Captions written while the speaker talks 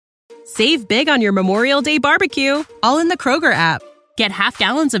Save big on your Memorial Day barbecue, all in the Kroger app. Get half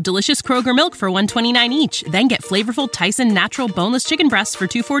gallons of delicious Kroger milk for $1.29 each. Then get flavorful Tyson natural boneless chicken breasts for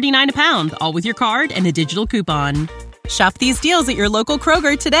 $2.49 a pound, all with your card and a digital coupon. Shop these deals at your local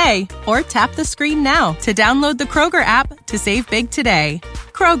Kroger today, or tap the screen now to download the Kroger app to save big today.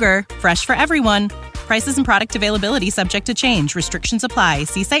 Kroger, fresh for everyone. Prices and product availability subject to change. Restrictions apply.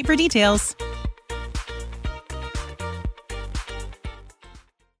 See site for details.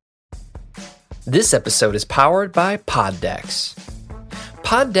 This episode is powered by Poddex.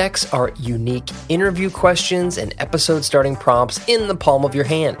 Poddex are unique interview questions and episode starting prompts in the palm of your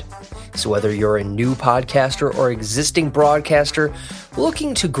hand. So whether you're a new podcaster or existing broadcaster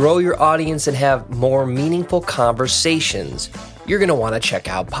looking to grow your audience and have more meaningful conversations, you're going to want to check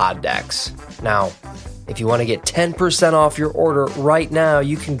out Poddex. Now, if you want to get 10% off your order right now,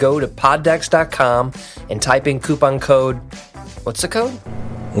 you can go to poddex.com and type in coupon code. What's the code?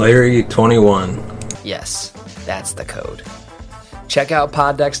 Larry21. Yes, that's the code. Check out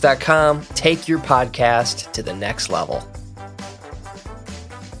poddex.com. Take your podcast to the next level.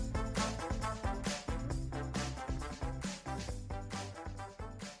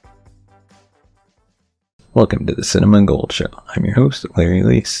 Welcome to the Cinema Gold Show. I'm your host, Larry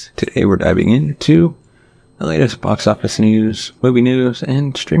Leese. Today we're diving into the latest box office news, movie news,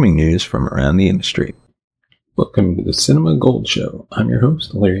 and streaming news from around the industry. Welcome to the Cinema Gold Show. I'm your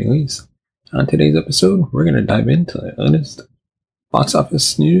host, Larry Leese. On today's episode, we're going to dive into the latest box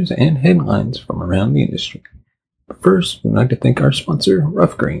office news and headlines from around the industry. But first, we'd like to thank our sponsor,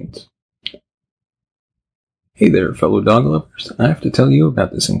 Rough Greens. Hey there, fellow dog lovers. I have to tell you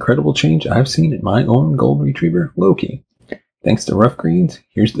about this incredible change I've seen in my own gold retriever, Loki. Thanks to Rough Greens,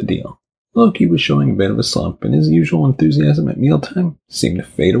 here's the deal. Loki was showing a bit of a slump, and his usual enthusiasm at mealtime seemed to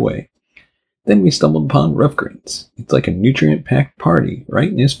fade away. Then we stumbled upon Rough Greens. It's like a nutrient-packed party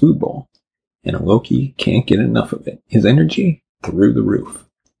right in his food bowl. And Loki can't get enough of it. His energy, through the roof.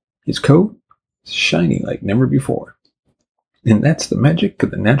 His coat, shiny like never before. And that's the magic of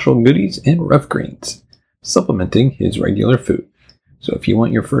the natural goodies and Rough Greens, supplementing his regular food. So if you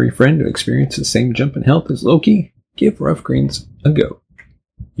want your furry friend to experience the same jump in health as Loki, give Rough Greens a go.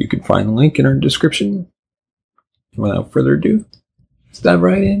 You can find the link in our description. Without further ado, let's dive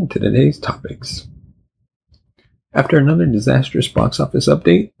right into today's topics. After another disastrous box office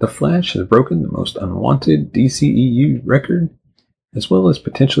update, The Flash has broken the most unwanted DCEU record, as well as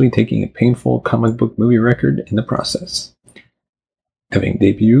potentially taking a painful comic book movie record in the process. Having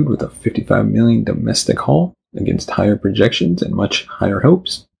debuted with a $55 million domestic haul against higher projections and much higher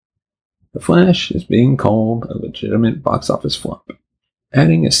hopes, The Flash is being called a legitimate box office flop,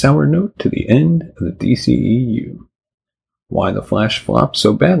 adding a sour note to the end of the DCEU. Why The Flash flopped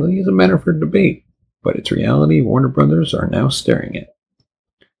so badly is a matter for debate, but its reality Warner Brothers are now staring at.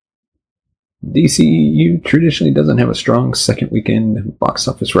 DCEU traditionally doesn't have a strong second weekend box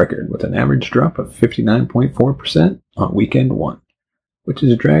office record, with an average drop of 59.4% on weekend one, which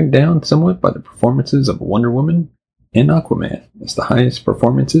is dragged down somewhat by the performances of Wonder Woman and Aquaman as the highest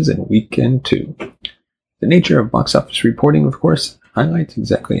performances in weekend two. The nature of box office reporting, of course, highlights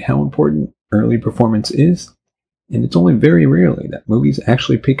exactly how important early performance is, and it's only very rarely that movies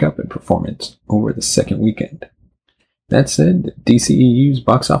actually pick up in performance over the second weekend. That said, DCEU's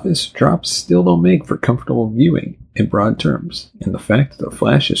box office drops still don't make for comfortable viewing in broad terms, and the fact that The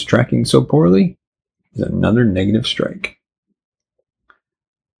Flash is tracking so poorly is another negative strike.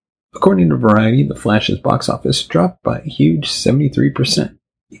 According to Variety, The Flash's box office dropped by a huge 73%,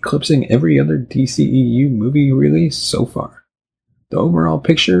 eclipsing every other DCEU movie release so far. The overall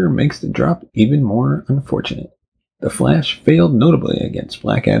picture makes the drop even more unfortunate. The Flash failed notably against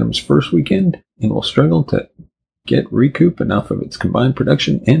Black Adam's first weekend and will struggle to recoup enough of its combined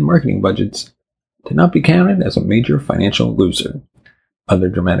production and marketing budgets to not be counted as a major financial loser. Other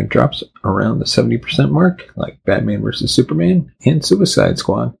dramatic drops around the 70% mark, like Batman vs. Superman and Suicide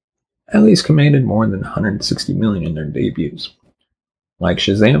Squad, at least commanded more than $160 million in their debuts. Like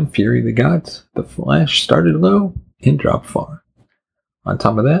Shazam! Fury of the Gods, The Flash started low and dropped far. On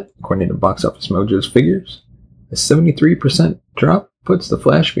top of that, according to Box Office Mojo's figures, a 73% drop puts The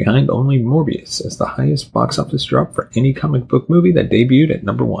Flash behind only Morbius as the highest box office drop for any comic book movie that debuted at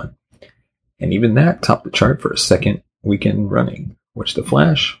number one. And even that topped the chart for a second weekend running, which The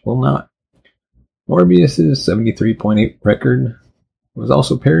Flash will not. Morbius' 73.8 record was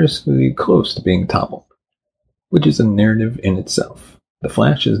also perilously close to being toppled, which is a narrative in itself. The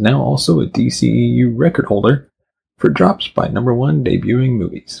Flash is now also a DCEU record holder for drops by number one debuting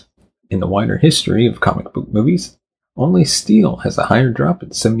movies. In the wider history of comic book movies, only Steel has a higher drop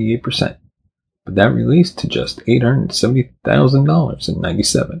at 78%, but that released to just $870,000 in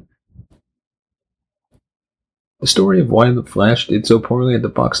 '97. The story of why The Flash did so poorly at the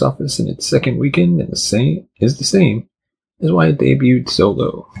box office in its second weekend is the same as why it debuted so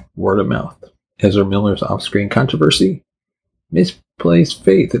low: word of mouth. Ezra Miller's off-screen controversy, misplaced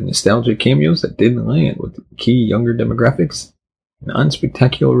faith in nostalgic cameos that didn't land with key younger demographics, and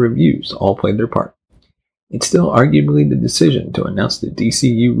unspectacular reviews all played their part. It's still arguably the decision to announce the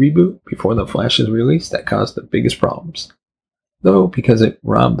DCU reboot before The Flash's release that caused the biggest problems, though because it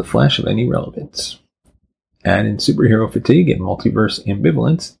robbed The Flash of any relevance. Add in superhero fatigue and multiverse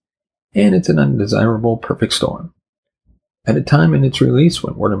ambivalence, and it's an undesirable perfect storm. At a time in its release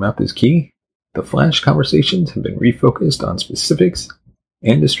when word of mouth is key, The Flash conversations have been refocused on specifics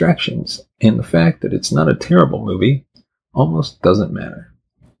and distractions, and the fact that it's not a terrible movie almost doesn't matter.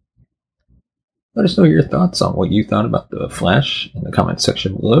 Let us know your thoughts on what you thought about The Flash in the comment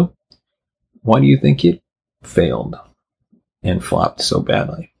section below. Why do you think it failed and flopped so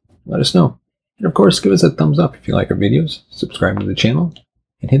badly? Let us know. And of course, give us a thumbs up if you like our videos, subscribe to the channel,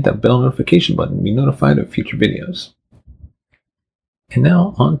 and hit that bell notification button to be notified of future videos. And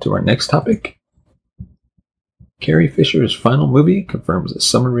now, on to our next topic. Carrie Fisher's final movie confirms a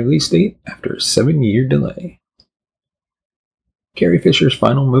summer release date after a 7-year delay. Carrie Fisher's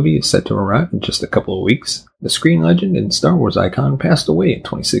final movie is set to arrive in just a couple of weeks. The screen legend and Star Wars icon passed away in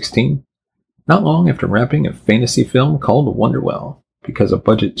 2016, not long after wrapping a fantasy film called Wonderwell. Because of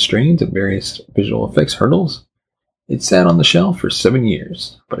budget strains and various visual effects hurdles, it sat on the shelf for 7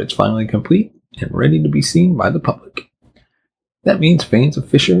 years, but it's finally complete and ready to be seen by the public. That means fans of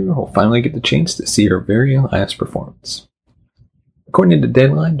Fisher will finally get the chance to see her very last performance. According to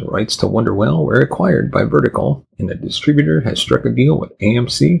Deadline, the rights to Wonderwell were acquired by Vertical, and the distributor has struck a deal with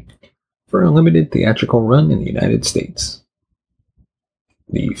AMC for a limited theatrical run in the United States.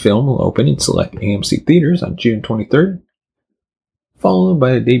 The film will open in select AMC theaters on June 23rd, followed by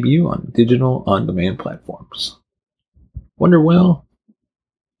a debut on digital on-demand platforms. Wonderwell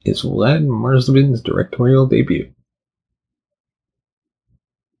is Vlad Marzavin's directorial debut.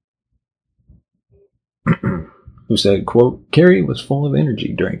 Who said, quote, "Carrie was full of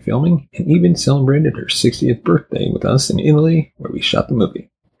energy during filming and even celebrated her 60th birthday with us in Italy where we shot the movie.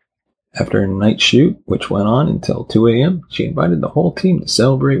 After a night shoot, which went on until 2 a.m., she invited the whole team to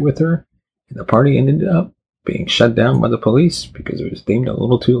celebrate with her, and the party ended up being shut down by the police because it was deemed a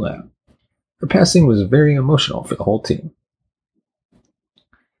little too loud. Her passing was very emotional for the whole team.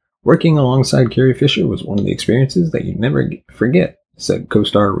 Working alongside Carrie Fisher was one of the experiences that you never forget," said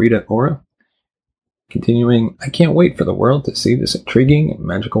co-star Rita Ora. Continuing, "I can't wait for the world to see this intriguing and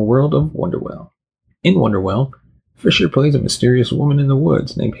magical world of Wonderwell. In Wonderwell, Fisher plays a mysterious woman in the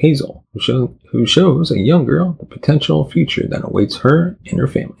woods named Hazel, who shows a young girl the potential future that awaits her and her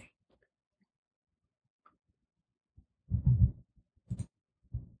family."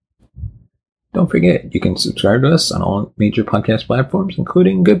 Don't forget, you can subscribe to us on all major podcast platforms,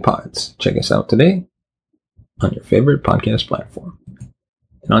 including Good Pods. Check us out today on your favorite podcast platform.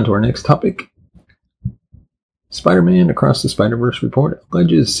 And on to our next topic. Spider-Man Across the Spider-Verse report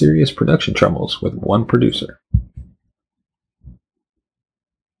alleges serious production troubles with one producer.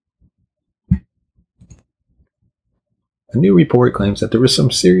 A new report claims that there was some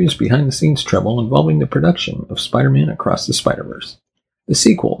serious behind-the-scenes trouble involving the production of Spider-Man Across the Spider-Verse. The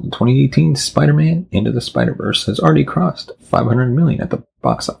sequel, the 2018 Spider-Man Into the Spider-Verse, has already crossed $500 million at the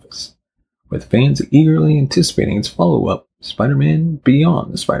box office, with fans eagerly anticipating its follow-up, Spider-Man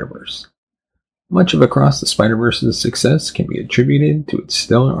Beyond the Spider-Verse. Much of Across the Spider-Verse's success can be attributed to its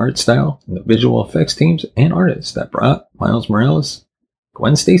stellar art style and the visual effects teams and artists that brought Miles Morales,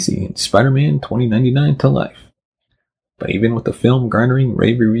 Gwen Stacy, and Spider-Man 2099 to life. But even with the film garnering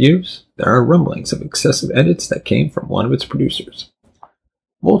rave reviews, there are rumblings of excessive edits that came from one of its producers.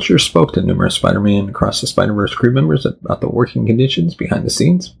 Vulture spoke to numerous Spider-Man Across the Spider-Verse crew members about the working conditions behind the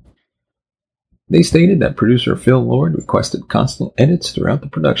scenes. They stated that producer Phil Lord requested constant edits throughout the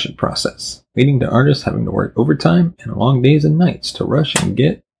production process, leading to artists having to work overtime and long days and nights to rush and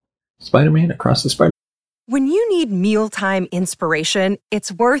get Spider-Man Across the Spider-Verse. When you need mealtime inspiration,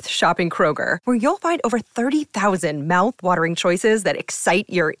 it's worth shopping Kroger, where you'll find over 30,000 mouth-watering choices that excite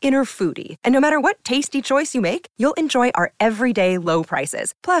your inner foodie. And no matter what tasty choice you make, you'll enjoy our everyday low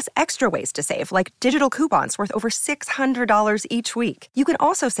prices, plus extra ways to save, like digital coupons worth over $600 each week. You can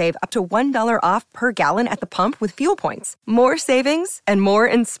also save up to $1 off per gallon at the pump with fuel points. More savings and more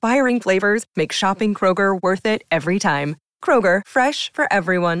inspiring flavors make shopping Kroger worth it every time. Kroger, fresh for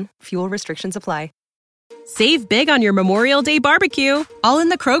everyone. Fuel restrictions apply. Save big on your Memorial Day barbecue, all in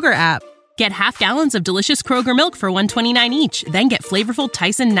the Kroger app. Get half gallons of delicious Kroger milk for $1.29 each. Then get flavorful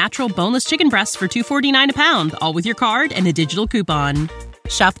Tyson natural boneless chicken breasts for $2.49 a pound, all with your card and a digital coupon.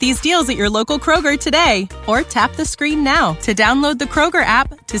 Shop these deals at your local Kroger today, or tap the screen now to download the Kroger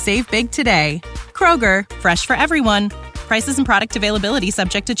app to save big today. Kroger, fresh for everyone. Prices and product availability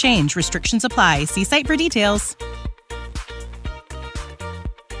subject to change. Restrictions apply. See site for details.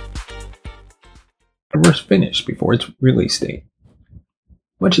 Spider-Verse finished before its release date.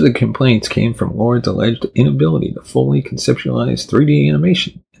 Much of the complaints came from Lord's alleged inability to fully conceptualize 3D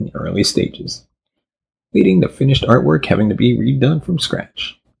animation in the early stages, leading to finished artwork having to be redone from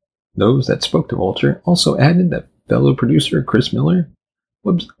scratch. Those that spoke to Vulture also added that fellow producer Chris Miller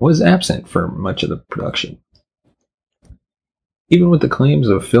was absent for much of the production. Even with the claims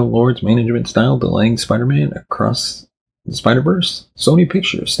of Phil Lord's management style delaying Spider-Man Across the Spider-Verse, Sony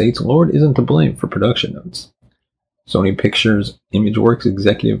Pictures states Lord isn't to blame for production notes. Sony Pictures ImageWorks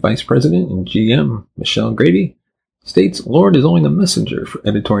Executive Vice President and GM Michelle Grady states Lord is only the messenger for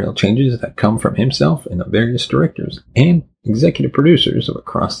editorial changes that come from himself and the various directors and executive producers of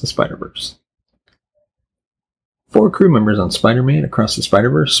Across the Spider-Verse. 4 crew members on Spider-Man Across the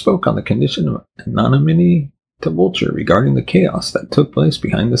Spider-Verse spoke on the condition of anonymity to Vulture regarding the chaos that took place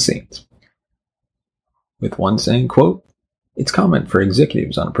behind the scenes, with one saying, quote, "It's common for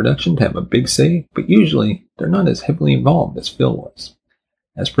executives on a production to have a big say, but usually they're not as heavily involved as Phil was.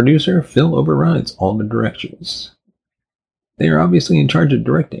 As producer, Phil overrides all the directors. They are obviously in charge of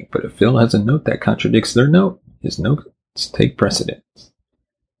directing, but if Phil has a note that contradicts their note, his notes take precedence.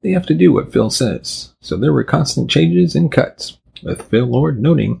 They have to do what Phil says, so there were constant changes and cuts, with Phil Lord,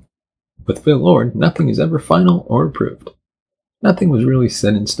 nothing is ever final or approved. Nothing was really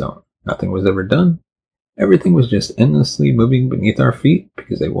set in stone. Nothing was ever done. Everything was just endlessly moving beneath our feet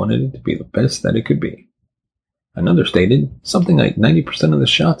because they wanted it to be the best that it could be." Another stated, "Something like 90% of the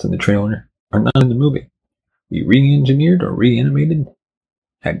shots in the trailer are not in the movie. We re-engineered or reanimated,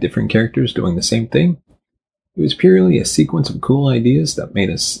 had different characters doing the same thing. It was purely a sequence of cool ideas that made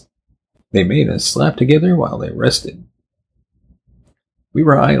us slap together while they rested. We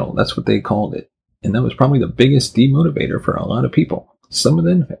were idle, that's what they called it, and that was probably the biggest demotivator for a lot of people. Some of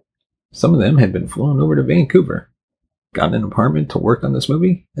them had been flown over to Vancouver, got an apartment to work on this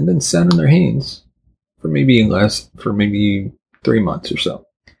movie, and then sat on their hands for maybe 3 months or so.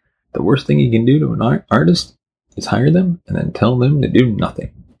 The worst thing you can do to an artist is hire them and then tell them to do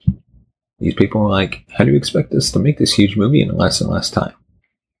nothing. These people were like, how do you expect us to make this huge movie in less and less time?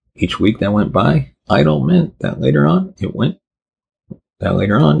 Each week that went by, idle meant that later on it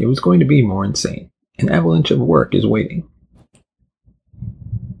was going to be more insane. An avalanche of work is waiting."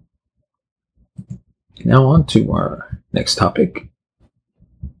 Now on to our next topic.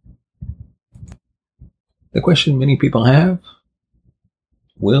 The question many people have: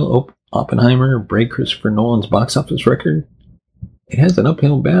 will Oppenheimer break Christopher Nolan's box office record? It has an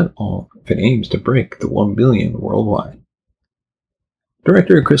uphill battle if it aims to break the 1 billion worldwide.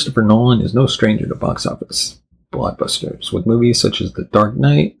 Director Christopher Nolan is no stranger to box office blockbusters, with movies such as The Dark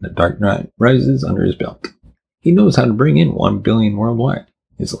Knight and The Dark Knight Rises under his belt. He knows how to bring in 1 billion worldwide.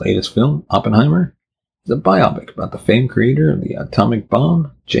 His latest film, Oppenheimer, is a biopic about the famed creator of the atomic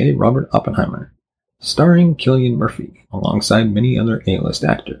bomb, J. Robert Oppenheimer, starring Cillian Murphy, alongside many other A-list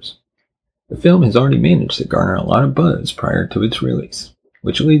actors. The film has already managed to garner a lot of buzz prior to its release,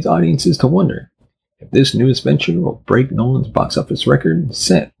 which leads audiences to wonder if this newest venture will break Nolan's box office record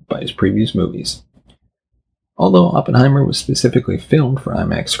set by his previous movies. Although Oppenheimer was specifically filmed for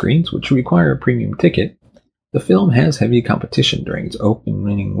IMAX screens, which require a premium ticket, the film has heavy competition during its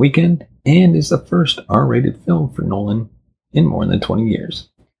opening weekend and is the first R-rated film for Nolan in more than 20 years,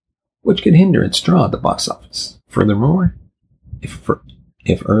 which could hinder its draw at the box office. Furthermore,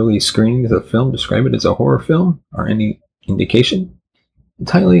 if early screenings of the film describe it as a horror film are any indication,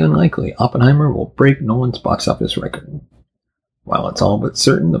 it's highly unlikely Oppenheimer will break Nolan's box office record. While it's all but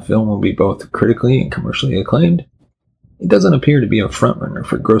certain the film will be both critically and commercially acclaimed, it doesn't appear to be a frontrunner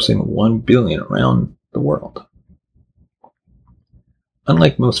for grossing $1 billion around the world.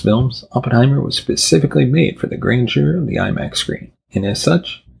 Unlike most films, Oppenheimer was specifically made for the grandeur of the IMAX screen, and as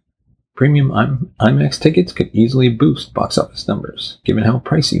such, premium IMAX tickets could easily boost box office numbers, given how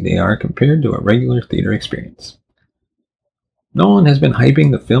pricey they are compared to a regular theater experience. Nolan has been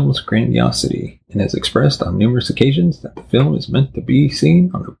hyping the film's grandiosity and has expressed on numerous occasions that the film is meant to be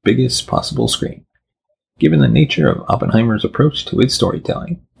seen on the biggest possible screen, given the nature of Oppenheimer's approach to its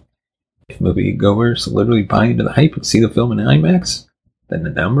storytelling. If moviegoers literally buy into the hype and see the film in IMAX, then the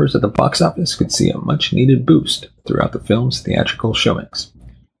numbers at the box office could see a much-needed boost throughout the film's theatrical showings,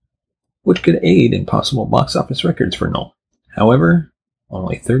 which could aid in possible box office records for Nolan. However,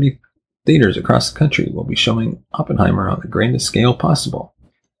 only 30 theaters across the country will be showing Oppenheimer on the grandest scale possible,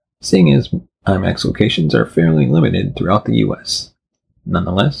 seeing as IMAX locations are fairly limited throughout the US.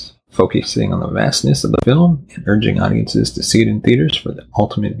 Nonetheless, focusing on the vastness of the film and urging audiences to see it in theaters for the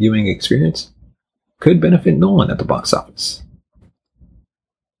ultimate viewing experience could benefit Nolan at the box office.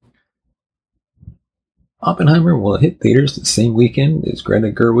 Oppenheimer will hit theaters the same weekend as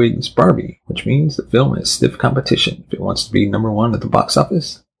Greta Gerwig's Barbie, which means the film has stiff competition if it wants to be number one at the box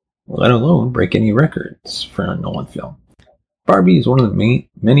office, let alone break any records for a Nolan film. Barbie is one of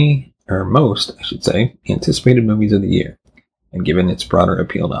the most anticipated movies of the year, and given its broader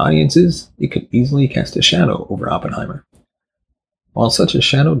appeal to audiences, it could easily cast a shadow over Oppenheimer. While such a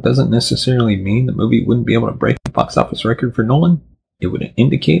shadow doesn't necessarily mean the movie wouldn't be able to break the box office record for Nolan, it would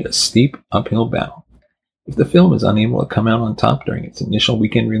indicate a steep uphill battle. If the film is unable to come out on top during its initial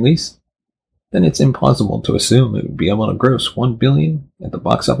weekend release, then it's implausible to assume it would be able to gross $1 billion at the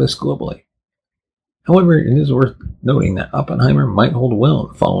box office globally. However, it is worth noting that Oppenheimer might hold well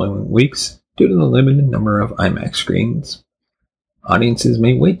in the following weeks due to the limited number of IMAX screenings. Audiences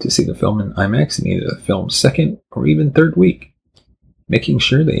may wait to see the film in IMAX in either the film's second or even third week, making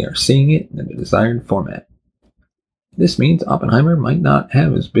sure they are seeing it in the desired format. This means Oppenheimer might not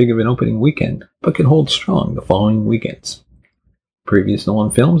have as big of an opening weekend, but could hold strong the following weekends. Previous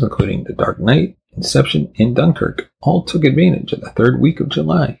Nolan films, including The Dark Knight, Inception, and Dunkirk, all took advantage of the third week of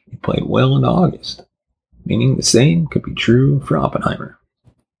July and played well into August, meaning the same could be true for Oppenheimer.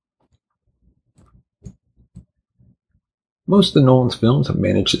 Most of Nolan's films have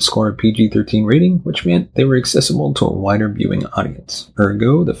managed to score a PG-13 rating, which meant they were accessible to a wider viewing audience.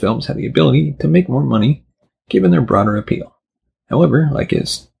 Ergo, the films had the ability to make more money given their broader appeal. However, like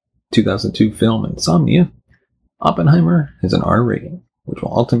his 2002 film Insomnia, Oppenheimer has an R rating, which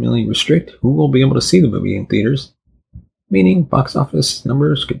will ultimately restrict who will be able to see the movie in theaters, meaning box office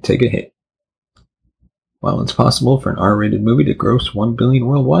numbers could take a hit. While it's possible for an R-rated movie to gross $1 billion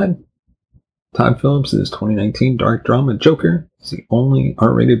worldwide, Todd Phillips' 2019 dark drama Joker is the only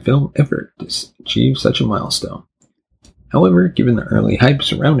R-rated film ever to achieve such a milestone. However, given the early hype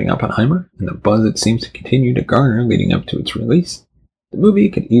surrounding Oppenheimer and the buzz it seems to continue to garner leading up to its release, the movie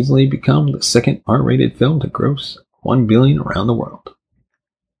could easily become the second R-rated film to gross $1 billion around the world.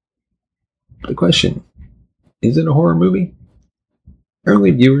 The question, is it a horror movie?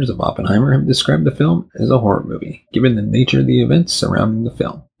 Early viewers of Oppenheimer have described the film as a horror movie, given the nature of the events surrounding the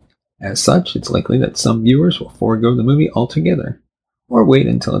film. As such, it's likely that some viewers will forego the movie altogether, or wait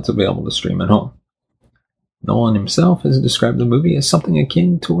until it's available to stream at home. Nolan himself has described the movie as something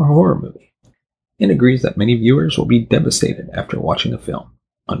akin to a horror movie, and agrees that many viewers will be devastated after watching the film.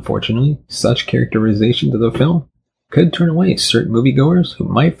 Unfortunately, such characterization of the film could turn away certain moviegoers who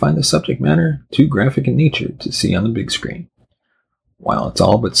might find the subject matter too graphic in nature to see on the big screen. While it's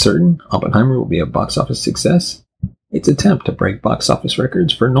all but certain Oppenheimer will be a box office success, its attempt to break box office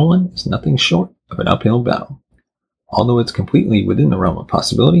records for Nolan is nothing short of an uphill battle. Although it's completely within the realm of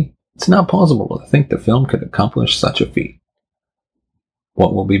possibility, it's not plausible to think the film could accomplish such a feat.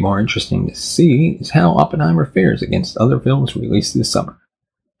 What will be more interesting to see is how Oppenheimer fares against other films released this summer.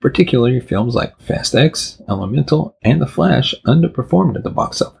 Particularly films like Fast X, Elemental, and The Flash underperformed at the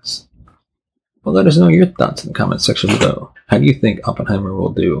box office. But let us know your thoughts in the comment section below. How do you think Oppenheimer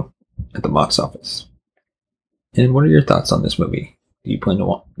will do at the box office? And what are your thoughts on this movie? Do you plan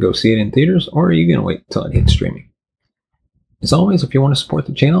to go see it in theaters, or are you going to wait until it hits streaming? As always, if you want to support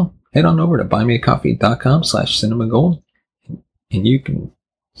the channel, head on over to buymeacoffee.com/cinemagold, and you can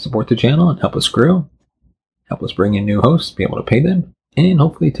support the channel and help us grow, help us bring in new hosts, be able to pay them, and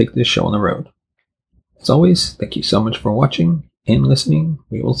hopefully take this show on the road. As always, thank you so much for watching and listening.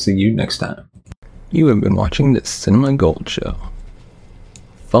 We will see you next time. You have been watching the Cinema Gold Show.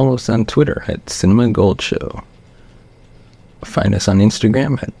 Follow us on Twitter at Cinema Gold Show. Find us on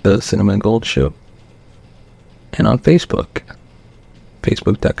Instagram at The Cinema Gold Show. And on Facebook,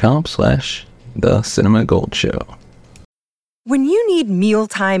 facebook.com/The Cinema Gold Show. When you need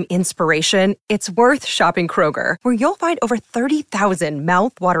mealtime inspiration, it's worth shopping Kroger, where you'll find over 30,000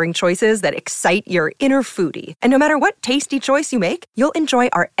 mouth-watering choices that excite your inner foodie. And no matter what tasty choice you make, you'll enjoy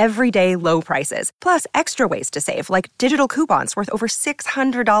our everyday low prices, plus extra ways to save, like digital coupons worth over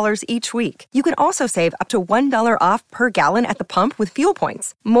 $600 each week. You can also save up to $1 off per gallon at the pump with fuel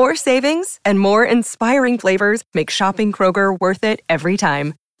points. More savings and more inspiring flavors make shopping Kroger worth it every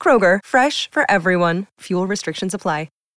time. Kroger, fresh for everyone. Fuel restrictions apply.